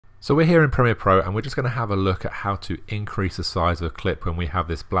So we're here in Premiere Pro and we're just going to have a look at how to increase the size of a clip when we have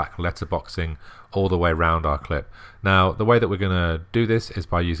this black letterboxing all the way around our clip. Now the way that we're going to do this is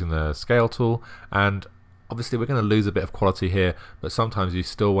by using the scale tool, and obviously we're going to lose a bit of quality here, but sometimes you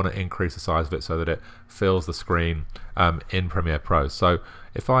still want to increase the size of it so that it fills the screen in Premiere Pro. So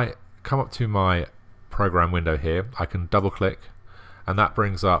if I come up to my program window here, I can double click and that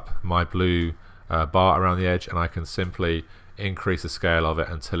brings up my blue bar around the edge, and I can simply increase the scale of it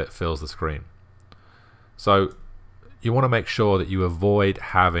until it fills the screen. So you want to make sure that you avoid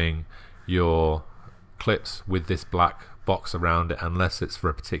having your clips with this black box around it unless it's for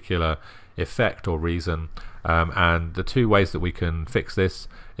a particular effect or reason, and the two ways that we can fix this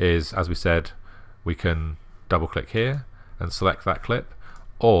is, as we said, we can double click here and select that clip,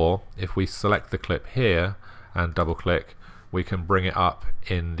 or if we select the clip here and double click, we can bring it up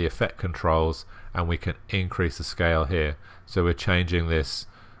in the effect controls and we can increase the scale here. So we're changing this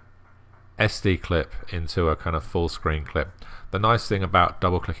SD clip into a kind of full screen clip. The nice thing about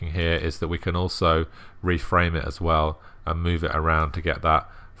double clicking here is that we can also reframe it as well and move it around to get that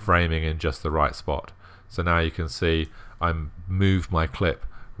framing in just the right spot. So now you can see I'm moved my clip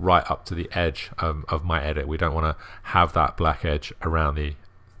right up to the edge of my edit. We don't want to have that black edge around the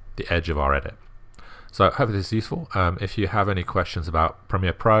edge of our edit. So I hope this is useful. If you have any questions about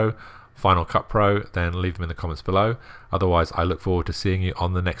Premiere Pro, Final Cut Pro, then leave them in the comments below. Otherwise, I look forward to seeing you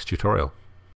on the next tutorial.